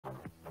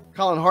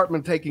Collin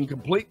Hartman taking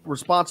complete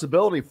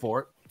responsibility for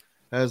it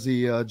as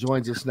he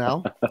joins us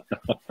now.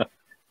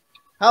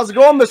 How's it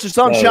going, Mr.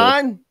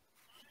 Sunshine?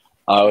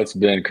 Oh, it's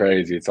been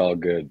crazy. It's all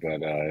good,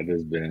 but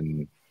it's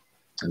been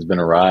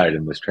a ride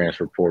in this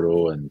transfer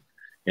portal and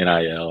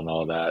NIL and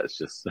all that. It's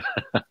just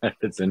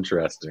it's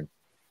interesting.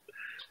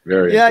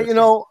 Very interesting. You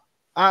know,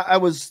 I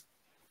was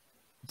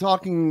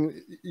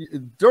talking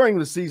during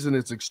the season.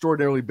 It's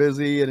extraordinarily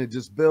busy, and it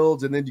just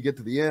builds, and then you get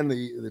to the end.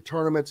 The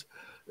tournaments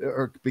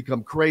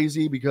become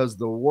crazy because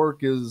the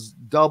work is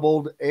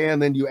doubled, and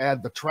then you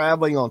add the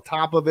traveling on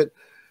top of it.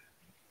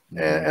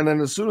 And then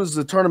as soon as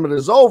the tournament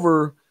is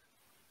over,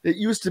 it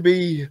used to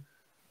be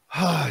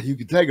you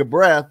could take a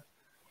breath.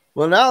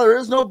 Well, now there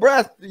is no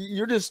breath.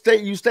 You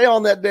stay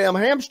on that damn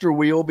hamster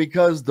wheel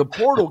because the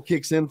portal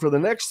kicks in for the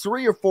next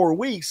 3 or 4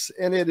 weeks,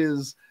 and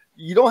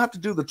you don't have to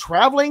do the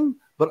traveling,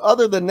 but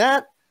other than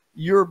that,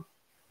 you're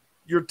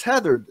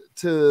tethered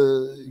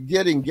to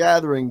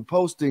gathering,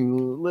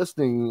 posting,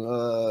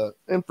 listening,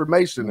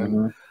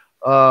 information,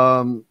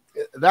 and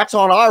that's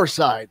on our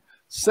side.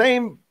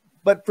 Same,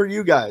 but for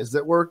you guys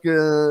that work,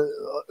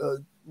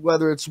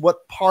 whether it's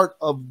what part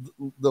of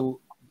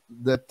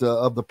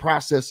the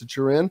process that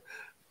you're in,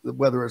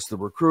 whether it's the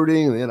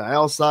recruiting, the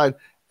NIL side,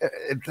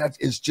 that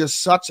is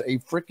just such a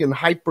freaking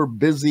hyper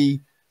busy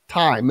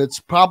time.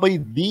 It's probably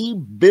the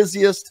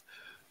busiest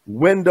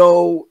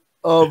window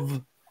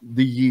of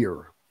the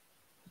year.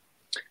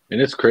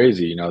 And it's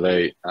crazy, you know,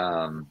 a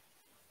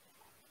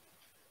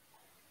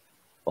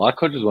lot of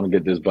coaches want to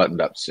get this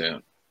buttoned up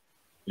soon.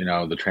 You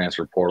know, the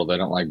transfer portal, they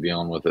don't like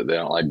dealing with it. They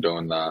don't like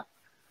doing the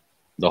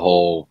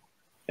whole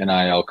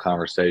NIL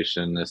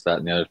conversation, this, that,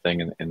 and the other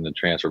thing in the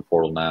transfer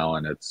portal now.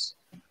 And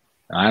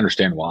I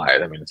understand why.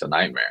 I mean, it's a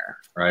nightmare,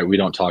 right? We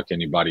don't talk to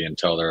anybody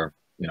until they're,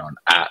 you know,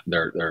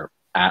 they're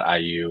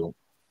at IU,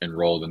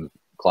 enrolled in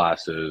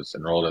classes,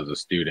 enrolled as a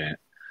student.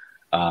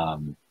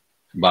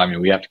 But I mean,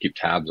 we have to keep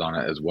tabs on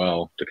it as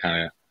well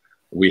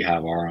we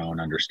have our own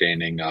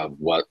understanding of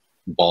what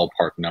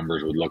ballpark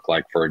numbers would look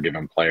like for a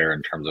given player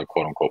in terms of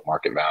quote unquote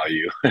market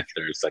value, if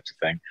there's such a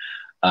thing.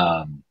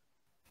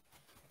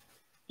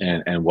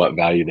 And what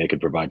value they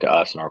could provide to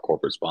us and our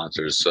corporate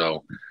sponsors.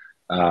 So,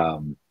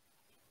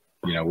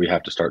 you know, we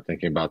have to start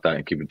thinking about that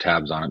and keeping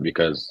tabs on it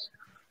because,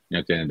 you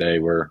know, at the end of the day,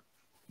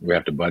 we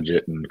have to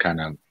budget and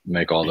kind of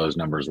make all those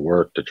numbers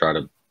work to try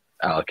to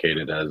allocate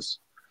it as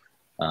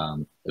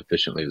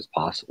efficiently as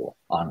possible,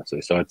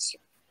 honestly. So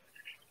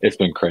it's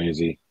been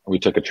crazy. We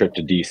took a trip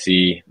to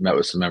DC, met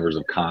with some members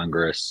of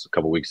Congress a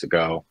couple weeks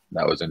ago.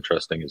 That was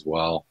interesting as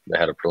well. They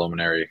had a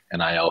preliminary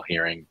NIL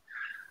hearing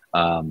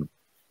on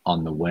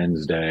the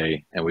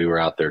Wednesday, and we were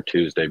out there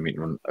Tuesday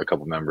meeting with a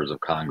couple members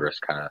of Congress,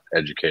 kind of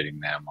educating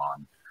them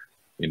on,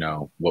 you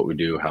know, what we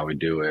do, how we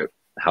do it,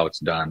 how it's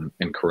done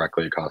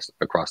incorrectly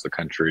across the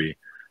country,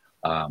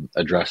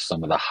 address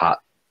some of the hot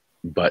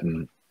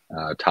button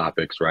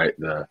topics, right?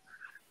 The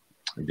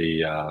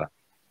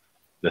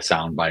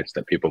sound bites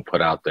that people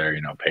put out there,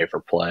 you know, pay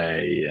for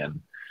play and,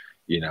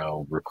 you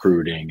know,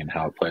 recruiting and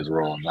how it plays a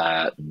role in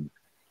that. And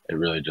it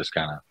really just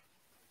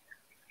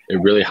it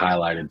really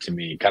highlighted to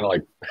me kind of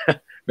like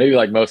maybe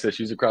like most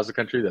issues across the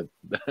country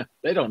that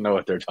they don't know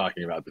what they're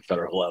talking about at the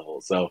federal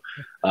level. So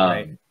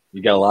Right.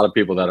 You got a lot of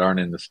people that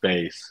aren't in the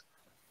space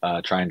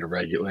trying to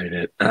regulate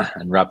it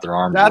and wrap their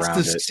arms around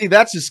it. See,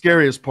 that's the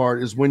scariest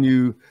part is when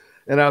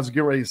and I was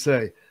getting ready to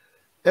say,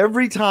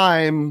 every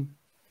time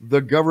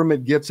the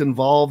government gets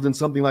involved in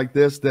something like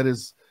this,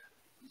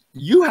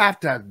 you have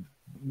to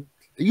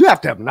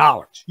have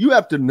knowledge. You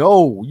have to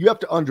know, you have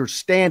to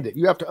understand it.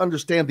 You have to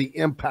understand the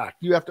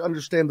impact. You have to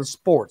understand the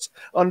sports,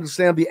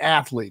 understand the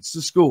athletes,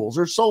 the schools.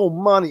 There's so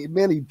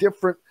many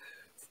different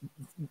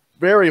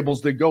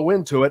variables that go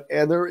into it.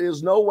 And there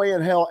is no way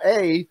in hell,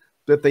 A,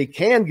 that they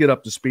can get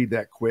up to speed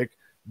that quick.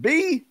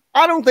 B,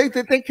 I don't think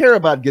that they care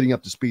about getting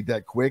up to speed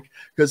that quick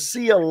because,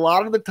 see, a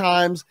lot of the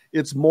times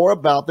it's more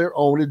about their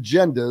own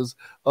agendas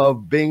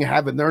of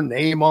having their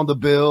name on the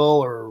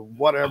bill or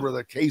whatever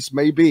the case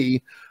may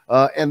be.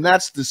 And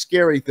that's the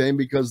scary thing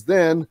because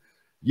then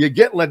you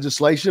get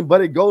legislation,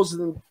 but it goes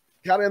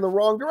kind of in the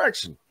wrong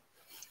direction.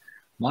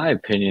 My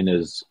opinion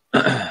is,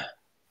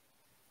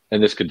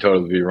 and this could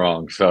totally be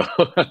wrong. So,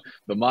 but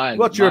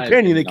what's your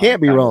opinion? It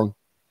can't be wrong.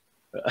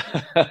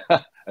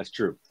 That's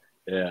true.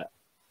 Yeah.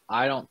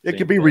 It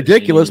could be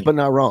ridiculous, but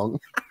not wrong.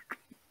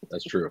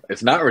 That's true.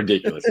 It's not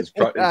ridiculous. It's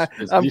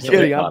I'm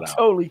kidding. I'm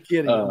totally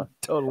kidding. I'm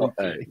totally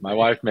kidding. Hey, my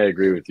wife may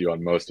agree with you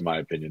on most of my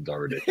opinions are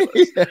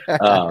ridiculous.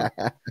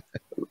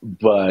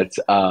 But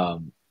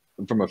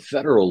from a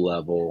federal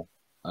level,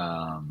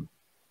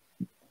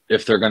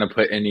 if they're going to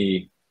put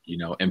any, you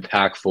know,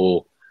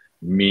 impactful,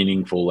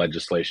 meaningful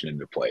legislation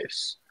into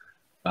place,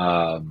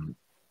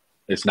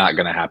 it's not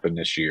going to happen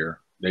this year.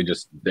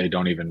 They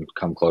don't even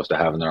come close to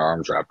having their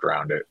arms wrapped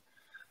around it.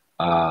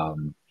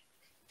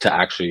 To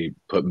actually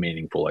put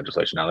meaningful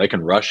legislation. Now they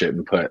can rush it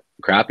and put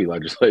crappy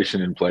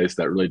legislation in place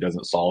that really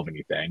doesn't solve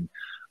anything,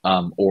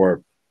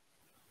 or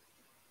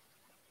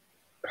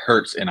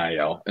hurts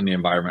NIL and the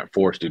environment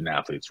for student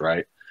athletes,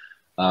 right?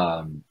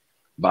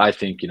 But I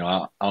think,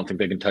 I don't think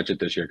they can touch it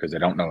this year because they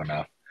don't know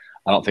enough.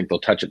 I don't think they'll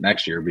touch it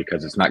next year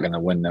because it's not going to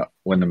win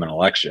them an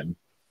election.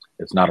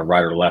 It's not a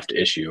right or left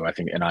issue. I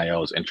think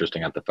NIL is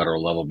interesting at the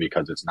federal level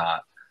because it's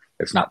not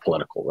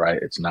political,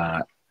 right? It's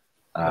not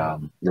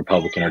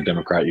Republican or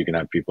Democrat. You can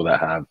have people that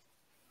have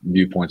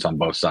viewpoints on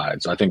both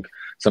sides. So I think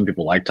some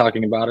people like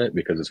talking about it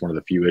because it's one of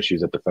the few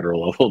issues at the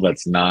federal level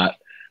that's not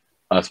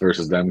us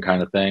versus them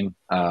kind of thing.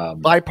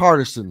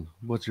 Bipartisan,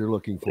 what you're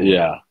looking for.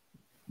 Yeah,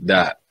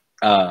 that.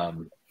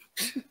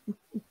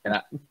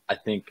 And I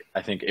think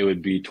it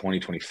would be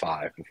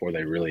 2025 before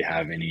they really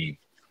have any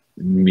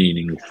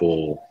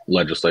meaningful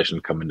legislation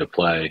come into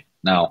play.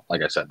 Now,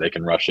 like I said, they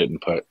can rush it and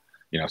put,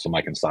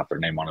 somebody can slap their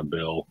name on a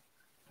bill,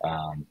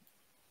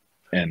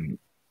 and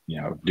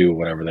do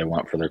whatever they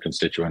want for their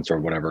constituents or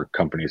whatever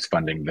company's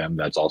funding them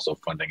that's also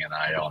funding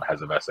NIL and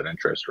has a vested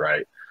interest,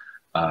 right?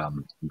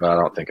 But I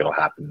don't think it'll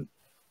happen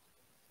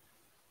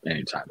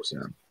anytime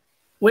soon.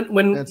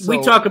 When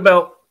we talk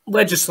about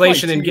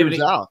legislation and giving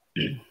it out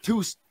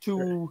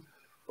two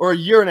or a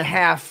year and a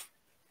half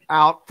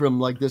out from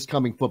like this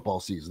coming football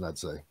season, I'd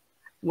say.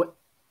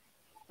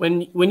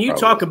 When you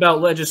talk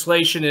about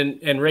legislation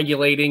and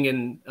regulating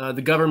and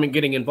the government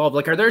getting involved,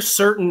 like, are there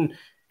certain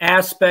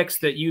aspects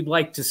that you'd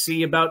like to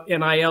see about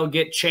NIL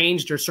get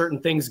changed or certain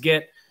things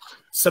get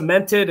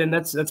cemented? And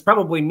that's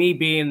probably me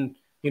being,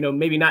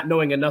 maybe not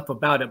knowing enough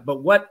about it,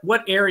 but what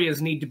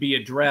areas need to be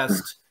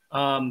addressed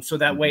so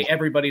that way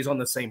everybody's on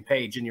the same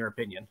page, in your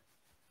opinion?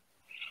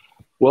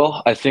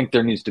 Well, I think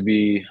there needs to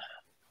be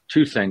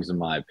two things, in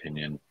my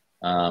opinion.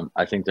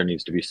 I think there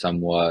needs to be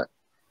somewhat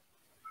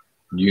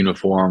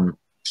uniform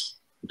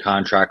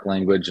contract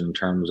language in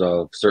terms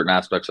of certain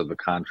aspects of the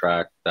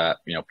contract that,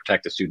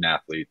 protect the student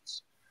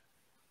athletes.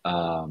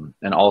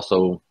 And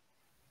also,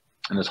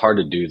 and it's hard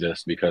to do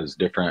this because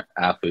different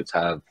athletes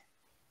have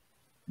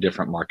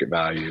different market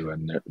value,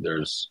 and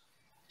there's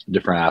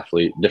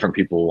different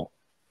people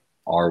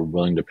are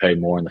willing to pay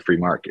more in the free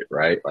market,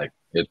 right? Like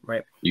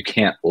right. You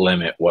can't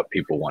limit what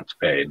people want to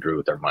pay and do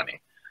with their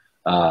money.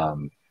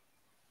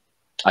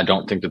 I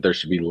don't think that there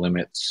should be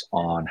limits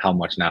on how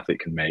much an athlete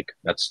can make.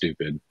 That's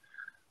stupid.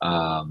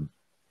 But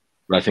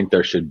I think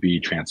there should be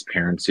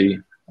transparency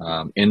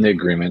in the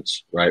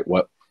agreements, right?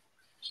 What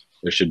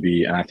there should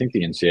be, and I think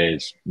the NCAA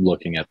is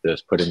looking at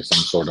this, putting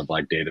some sort of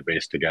like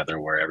database together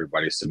where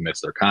everybody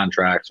submits their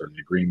contracts or the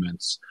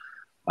agreements,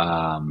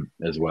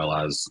 as well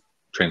as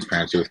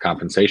transparency with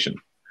compensation,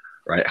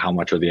 right? How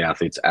much are the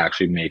athletes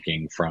actually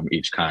making from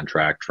each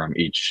contract, from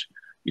each,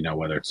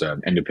 whether it's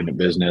an independent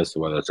business,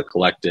 whether it's a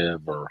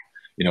collective or,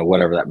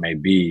 whatever that may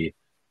be.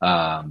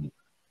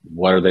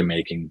 What are they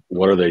making?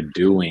 What are they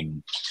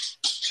doing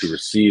to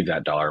receive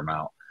that dollar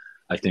amount?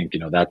 I think,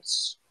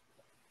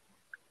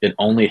 it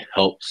only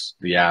helps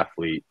the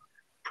athlete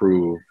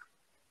prove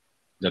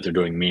that they're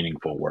doing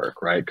meaningful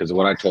work, right? Because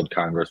what I told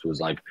Congress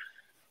was like,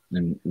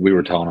 and we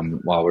were telling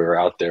them while we were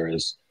out there,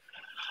 is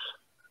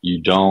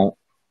you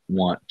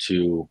want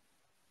to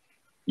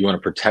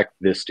protect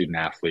this student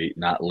athlete,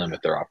 not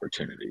limit their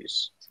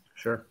opportunities.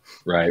 Sure.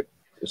 Right.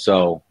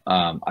 So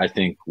I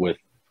think with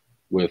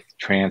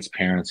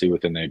transparency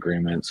within the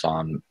agreements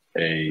on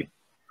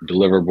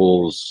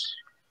deliverables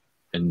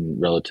in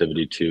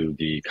relativity to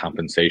the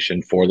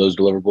compensation for those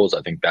deliverables,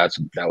 I think that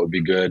would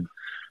be good.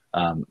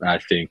 And I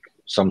think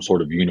some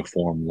sort of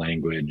uniform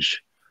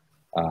language,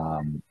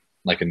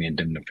 like in the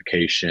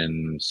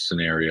indemnification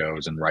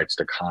scenarios and rights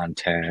to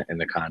content in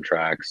the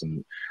contracts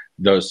and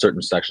those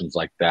certain sections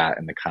like that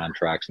in the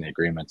contracts and the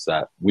agreements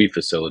that we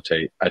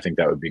facilitate, I think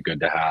that would be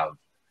good to have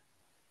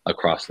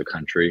across the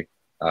country.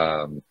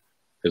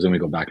 Because then we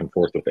go back and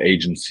forth with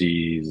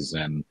agencies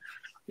and,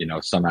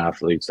 some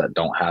athletes that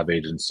don't have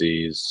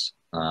agencies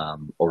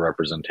or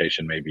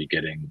representation may be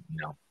getting,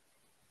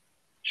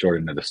 short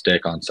end of the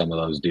stick on some of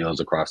those deals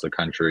across the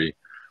country.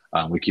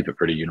 We keep it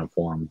pretty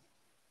uniform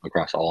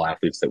across all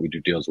athletes that we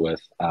do deals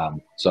with.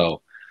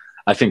 So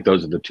I think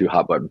those are the two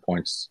hot button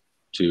points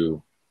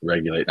to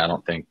regulate. And I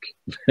don't think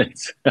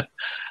it's,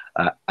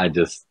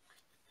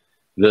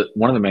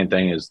 one of the main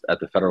thing is at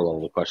the federal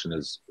level, the question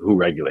is who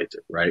regulates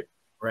it, right?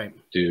 Right.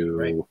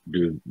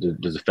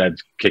 Does the Fed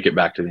kick it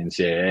back to the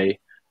NCAA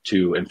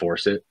to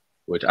enforce it?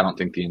 Which I don't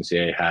think the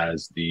NCAA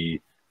has the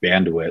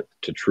bandwidth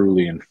to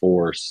truly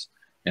enforce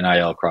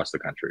NIL across the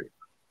country.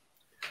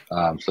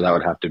 So that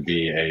would have to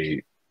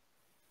be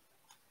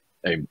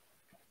a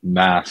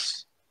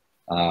mass,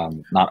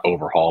 not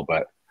overhaul,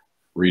 but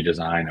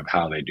redesign of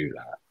how they do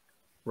that.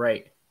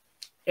 Right.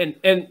 And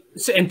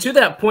to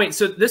that point,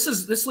 so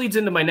this leads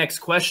into my next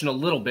question a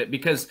little bit,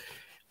 because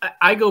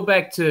I go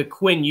back to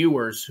Quinn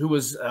Ewers, who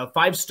was a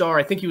 5-star.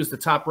 I think he was the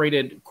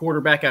top-rated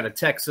quarterback out of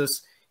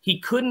Texas. He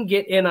couldn't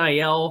get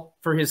NIL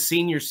for his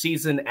senior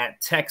season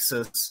at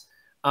Texas,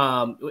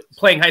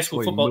 playing high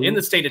school football in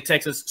the state of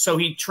Texas. So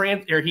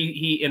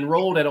he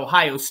enrolled at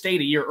Ohio State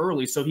a year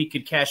early so he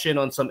could cash in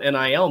on some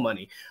NIL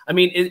money. I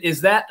mean,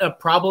 is that a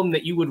problem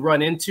that you would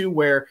run into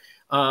where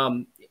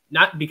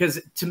not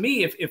because to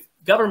me, if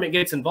government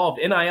gets involved,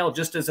 NIL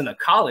just isn't a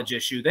college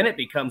issue, then it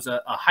becomes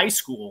a high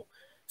school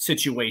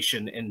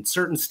situation, and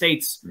certain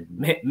states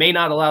may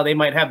not allow. They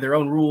might have their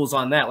own rules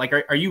on that. Like,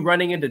 are you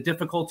running into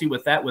difficulty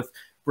with that with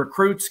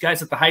recruits,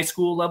 guys at the high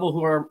school level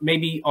who are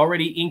maybe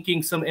already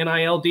inking some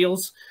NIL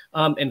deals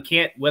and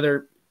can't,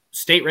 whether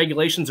state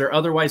regulations or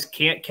otherwise,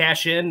 can't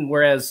cash in,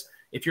 whereas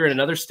if you're in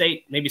another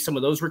state, maybe some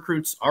of those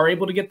recruits are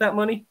able to get that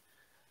money?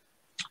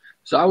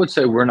 So I would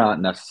say we're not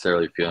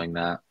necessarily feeling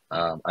that.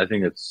 I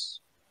think it's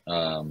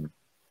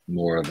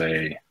more of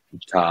a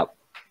top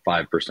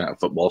 5% of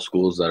football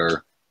schools that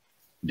are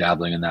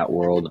dabbling in that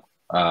world.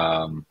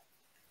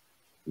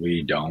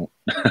 We don't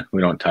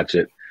touch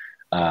it.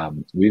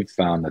 We've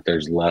found that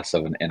there's less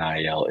of an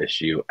NIL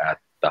issue at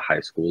the high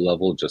school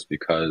level just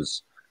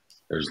because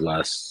there's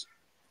less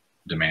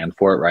demand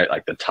for it, right?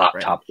 Like the top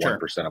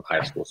 1% of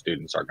high school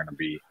students are going to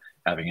be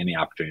having any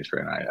opportunities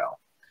for NIL.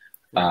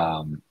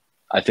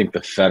 I think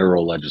the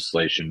federal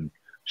legislation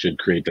should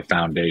create the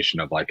foundation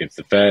of, like, if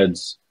the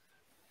feds,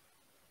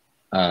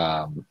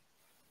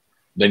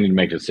 they need to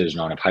make a decision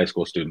on if high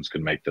school students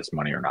can make this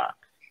money or not,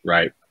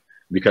 right?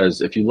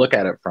 Because if you look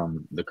at it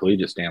from the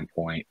collegiate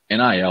standpoint,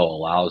 NIL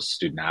allows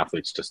student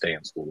athletes to stay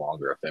in school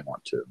longer if they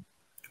want to,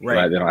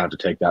 right? They don't have to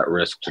take that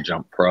risk to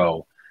jump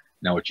pro.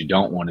 Now, what you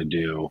don't want to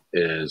do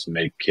is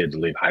make kids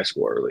leave high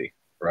school early,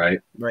 right?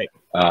 Right.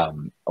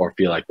 Or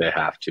feel like they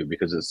have to,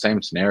 because it's the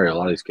same scenario. A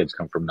lot of these kids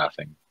come from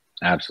nothing,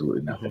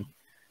 absolutely nothing.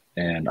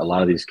 And a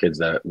lot of these kids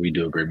that we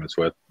do agreements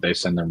with, they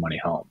send their money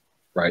home,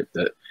 right?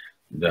 The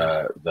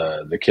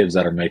kids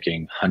that are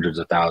making hundreds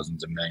of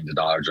thousands and millions of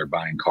dollars are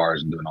buying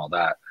cars and doing all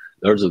that.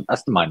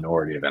 That's the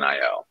minority of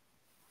NIL,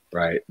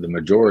 right? The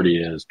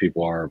majority is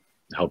people are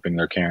helping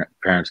their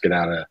parents get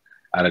out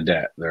of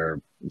debt.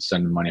 They're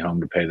sending money home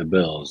to pay the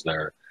bills.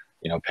 They're,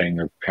 paying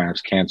their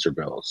parents' cancer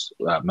bills,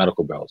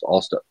 medical bills,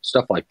 all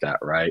stuff like that,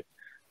 right?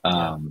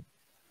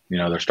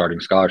 They're starting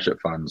scholarship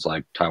funds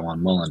like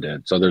Taiwan Mullen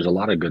did. So there's a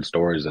lot of good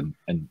stories, and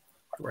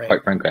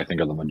quite frankly, I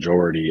think are the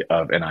majority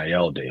of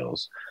NIL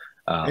deals.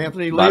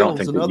 Anthony But I don't Leal's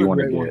think that another you want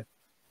great to one. get,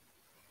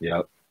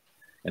 yep.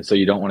 And so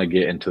you don't want to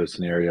get into a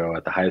scenario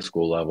at the high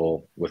school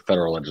level with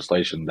federal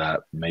legislation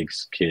that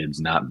makes kids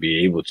not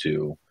be able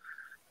to,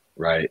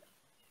 right,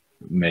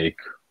 make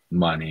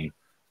money.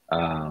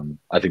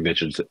 I think they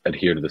should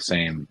adhere to the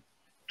same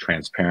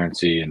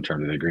transparency in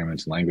terms of the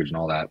agreements and language and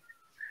all that.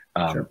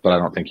 But I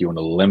don't think you want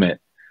to limit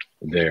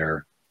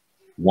their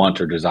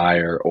want or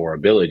desire or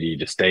ability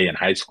to stay in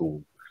high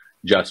school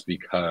just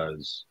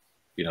because,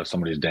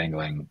 somebody's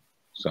dangling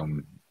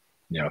some,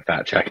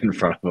 fat check in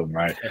front of them,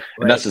 right?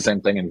 And that's the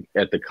same thing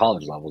at the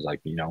college levels.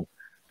 Like,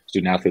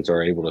 student athletes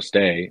are able to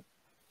stay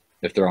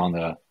if they're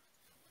on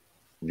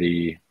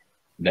the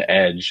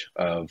edge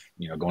of,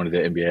 going to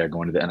the NBA or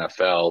going to the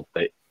NFL.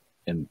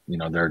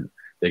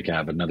 They can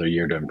have another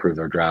year to improve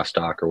their draft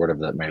stock or whatever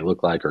that may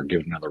look like, or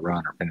give another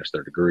run or finish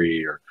their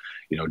degree, or,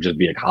 just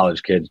be a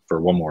college kid for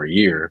one more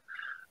year.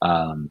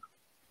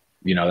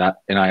 That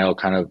NIL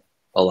kind of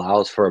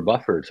allows for a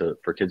buffer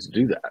for kids to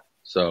do that.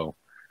 So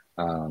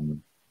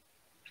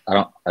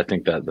I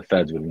think that the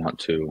feds would want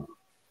to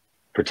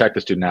protect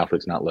the student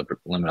athletes, not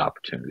limit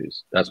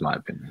opportunities. That's my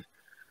opinion.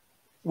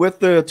 With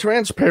the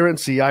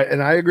transparency,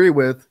 I agree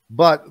with,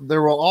 but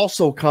there will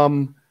also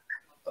come,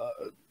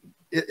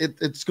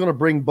 it's going to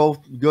bring both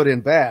good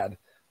and bad.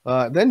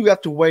 Then you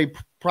have to weigh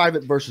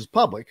private versus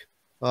public.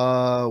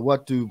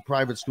 What do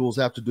private schools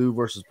have to do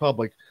versus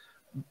public?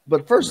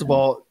 But first of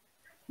all,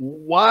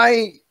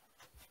 why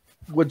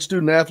would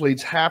student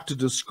athletes have to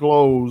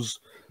disclose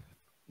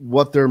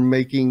what they're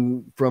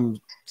making from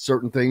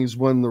certain things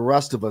when the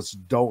rest of us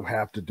don't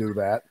have to do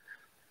that?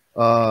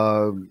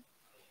 And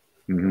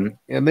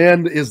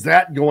then is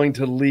that going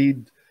to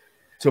lead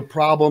to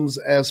problems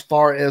as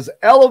far as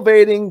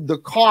elevating the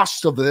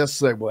cost of this?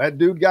 Say, well, that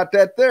dude got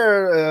that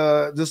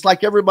there. Just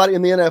like everybody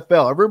in the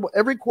NFL,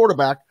 every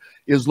quarterback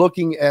is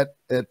looking at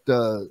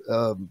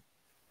Deshaun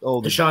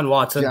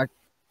Watson,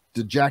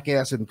 the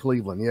jackass in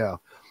Cleveland. Yeah.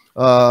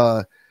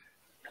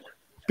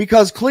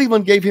 Because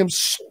Cleveland gave him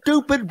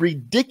stupid,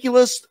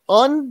 ridiculous,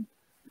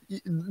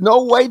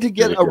 no way to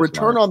get a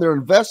return on their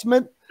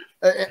investment.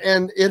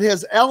 And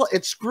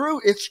it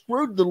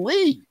screwed the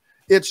league.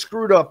 It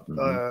screwed up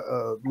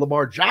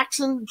Lamar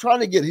Jackson trying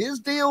to get his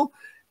deal.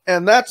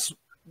 And that's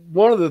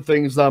one of the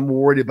things I'm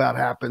worried about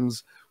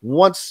happens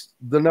once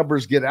the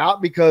numbers get out,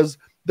 because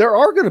there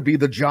are going to be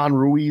the John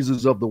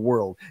Ruizes of the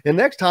world. And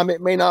next time it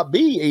may not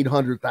be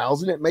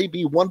 800,000. It may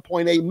be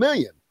 1.8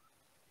 million.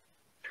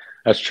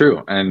 That's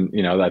true. And,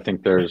 I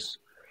think there's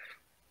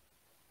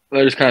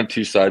kind of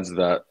two sides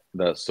of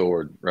that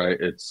sword, right?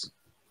 It's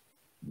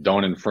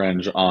don't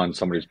infringe on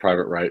somebody's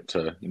private right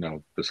to,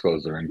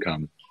 disclose their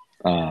income.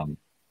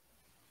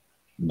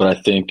 But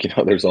I think,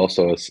 there's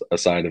also a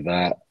side of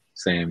that,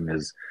 same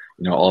as,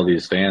 all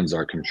these fans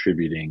are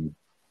contributing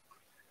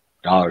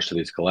dollars to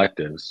these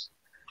collectives,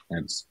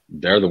 and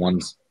they're the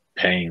ones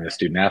paying the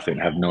student athlete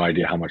and have no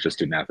idea how much a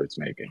student athlete's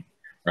making,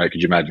 right?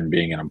 Could you imagine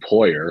being an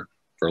employer,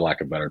 for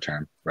lack of a better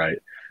term, right?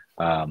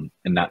 And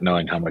not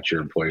knowing how much your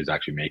employee is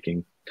actually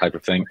making, type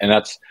of thing. And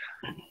that's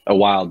a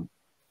wild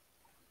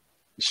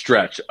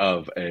stretch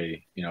of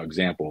a,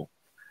 example.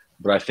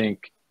 But I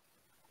think,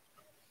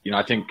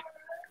 I think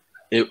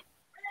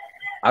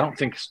I don't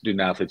think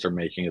student athletes are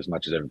making as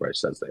much as everybody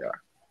says they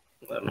are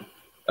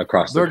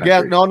across the country.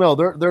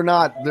 They're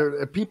not.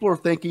 People are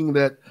thinking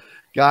that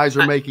guys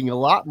are making a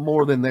lot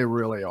more than they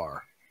really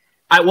are.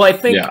 I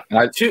was going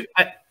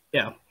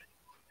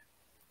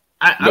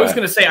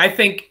to say, I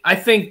think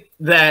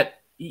that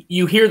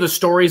you hear the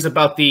stories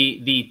about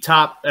the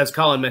top, as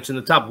Collin mentioned,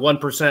 the top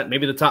 1%,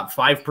 maybe the top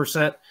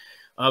 5%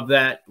 of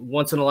that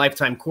once in a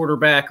lifetime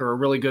quarterback or a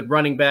really good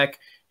running back.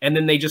 And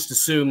then they just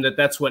assume that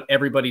that's what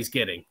everybody's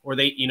getting, or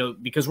they,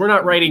 because we're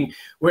not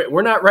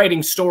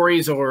writing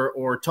stories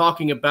or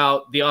talking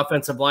about the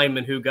offensive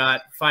lineman who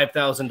got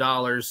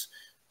 $5,000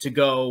 to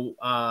go,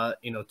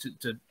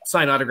 to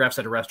sign autographs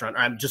at a restaurant.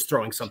 I'm just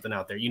throwing something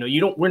out there.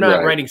 We're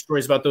not writing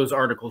stories about those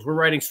articles. We're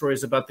writing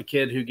stories about the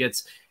kid who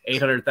gets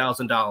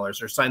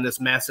 $800,000 or signed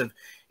this massive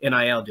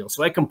NIL deal.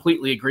 So I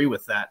completely agree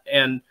with that.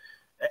 And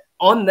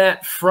on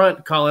that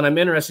front, Collin, I'm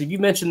interested. You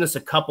mentioned this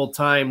a couple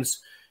times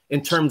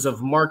in terms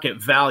of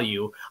market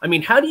value. I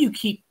mean, how do you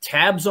keep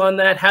tabs on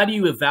that? How do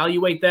you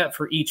evaluate that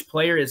for each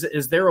player?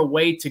 Is there a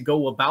way to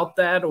go about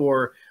that,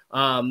 or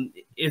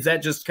is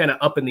that just kind of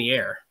up in the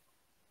air?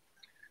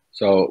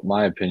 So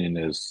my opinion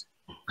is,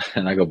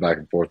 and I go back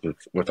and forth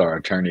with our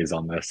attorneys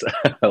on this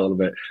a little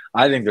bit,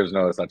 I think there's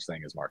no such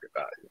thing as market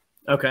value.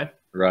 Okay.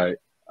 Right.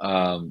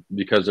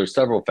 Because there's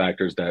several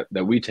factors that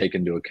we take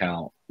into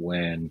account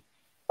when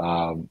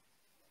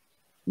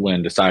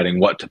deciding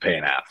what to pay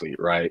an athlete,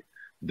 right?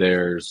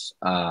 There's,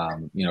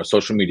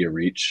 social media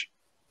reach.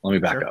 Let me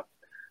back up.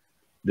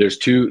 There's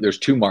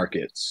two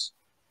markets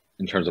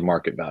in terms of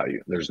market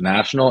value. There's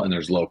national and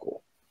there's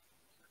local,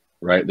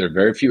 right? There are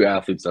very few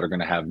athletes that are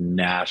going to have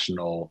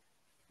national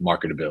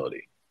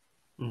marketability.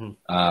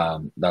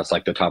 Mm-hmm. That's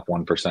like the top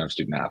 1% of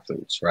student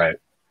athletes, right?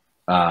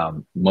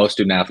 Most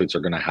student athletes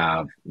are going to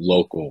have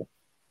local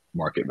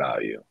market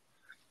value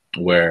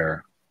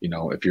where,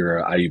 if you're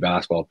an IU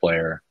basketball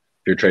player,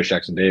 if you're Trace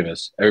Jackson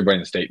Davis, everybody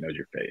in the state knows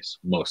your face,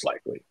 most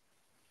likely,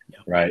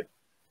 right?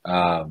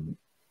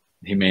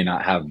 He may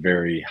not have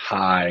very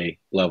high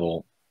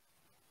level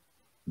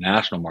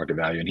national market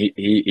value, and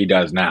he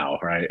does now,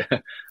 right?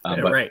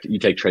 But you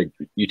take Trey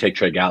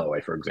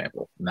Galloway, for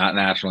example, not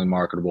nationally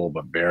marketable,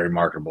 but very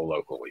marketable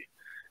locally,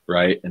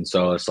 right? And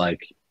so it's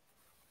like,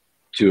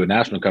 to a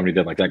national company,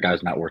 that that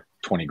guy's not worth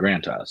 20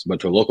 grand to us, but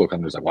to a local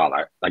company, it's like,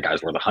 wow, that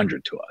guy's worth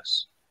 100 to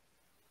us,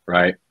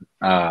 right?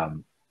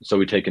 So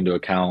we take into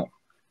account,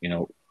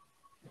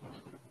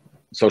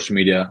 social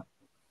media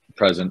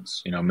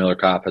presence. Miller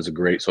Kopp has a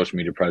great social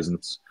media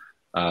presence,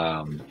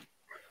 and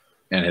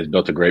has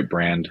built a great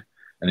brand.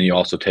 And then you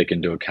also take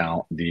into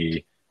account and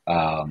the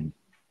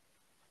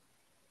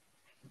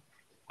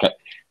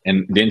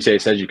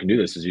NCAA says you can do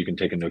this, is you can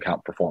take into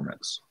account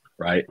performance,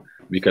 right?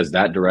 Because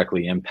that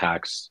directly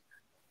impacts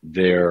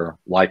their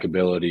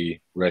likability,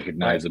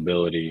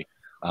 recognizability,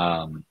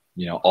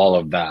 all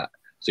of that.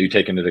 So you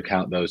take into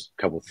account those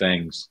couple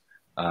things,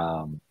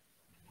 and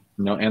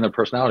their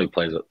personality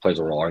plays a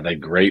role. Are they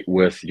great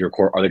with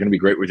are they going to be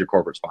great with your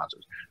corporate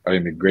sponsors? Are they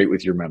going to be great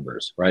with your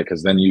members, right?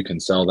 Because then you can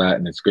sell that,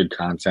 and it's good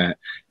content,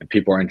 and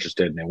people are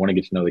interested, and they want to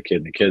get to know the kid,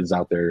 and the kid's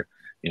out there,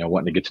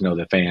 wanting to get to know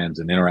the fans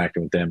and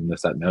interacting with them, and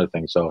this, that, and the other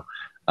thing. So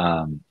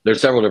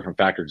there's several different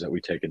factors that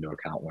we take into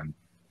account when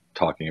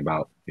talking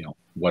about,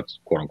 what's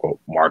quote unquote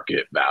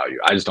market value.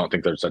 I just don't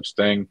think there's such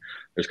thing.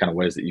 There's kind of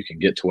ways that you can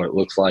get to what it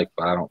looks like,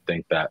 but I don't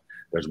think that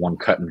there's one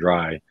cut and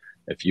dry.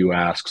 If you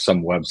ask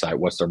some website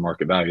what's their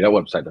market value, that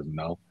website doesn't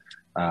know.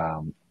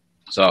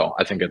 So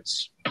I think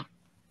that's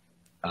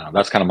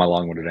kind of my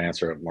long-winded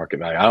answer of market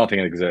value. I don't think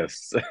it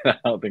exists. I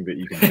don't think that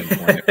you can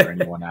pinpoint it for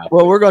anyone else.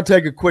 Well, we're going to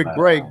take a quick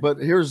break, but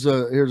here's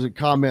a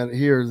comment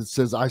here that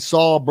says, I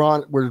saw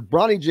where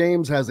Bronny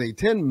James has a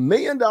 $10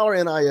 million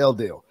NIL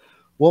deal.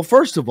 Well,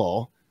 first of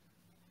all,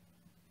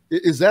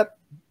 is that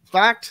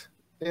fact?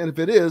 And if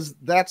it is,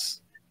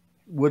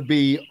 would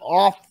be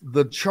off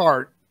the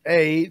chart.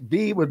 A.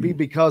 B would be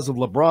because of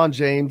LeBron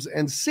James,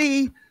 and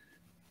C,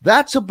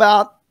 that's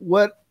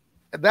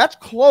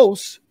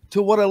close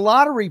to what a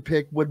lottery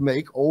pick would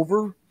make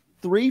over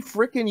 3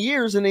 freaking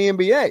years in the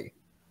NBA.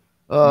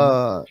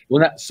 That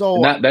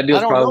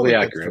deal's probably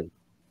accurate.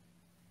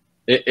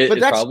 It's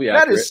probably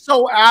accurate. That is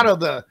so out of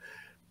the.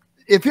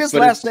 If his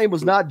last name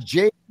was not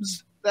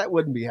James, that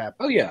wouldn't be happening.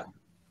 Oh yeah,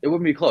 it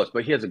wouldn't be close.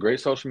 But he has a great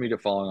social media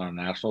following on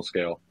a national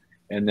scale,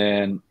 and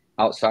then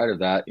outside of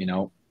that,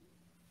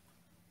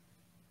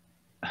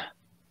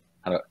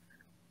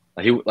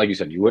 like you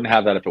said, you wouldn't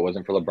have that if it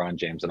wasn't for LeBron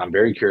James. And I'm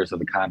very curious of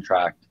the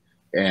contract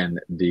and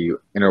the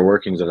inner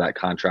workings of that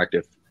contract.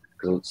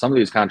 Because some of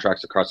these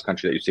contracts across the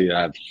country that you see that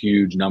have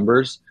huge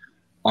numbers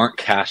aren't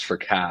cash for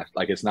cash.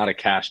 Like, it's not a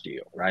cash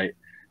deal, right?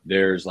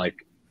 There's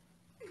like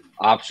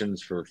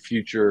options for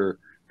future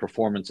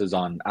performances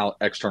on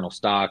external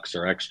stocks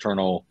or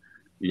external,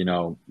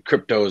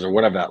 cryptos or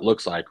whatever that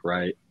looks like,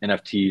 right?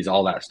 NFTs,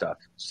 all that stuff.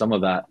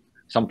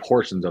 Some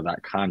portions of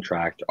that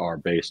contract are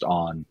based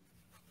on.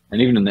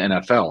 And even in the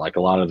NFL, like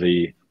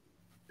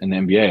in the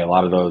NBA, a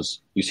lot of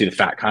those, you see the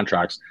fat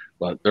contracts.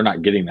 but they're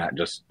not getting that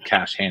just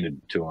cash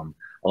handed to them.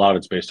 A lot of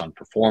it's based on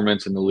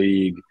performance in the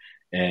league,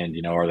 and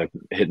are they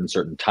hitting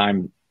certain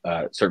time,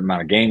 certain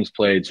amount of games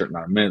played, certain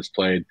amount of minutes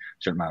played,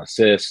 certain amount of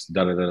assists,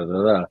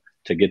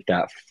 to get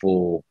that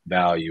full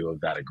value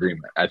of that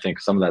agreement. I think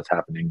some of that's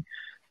happening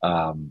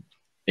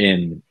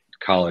in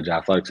college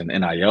athletics and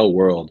NIL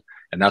world,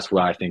 and that's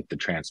where I think the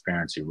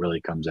transparency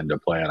really comes into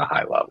play at a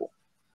high level.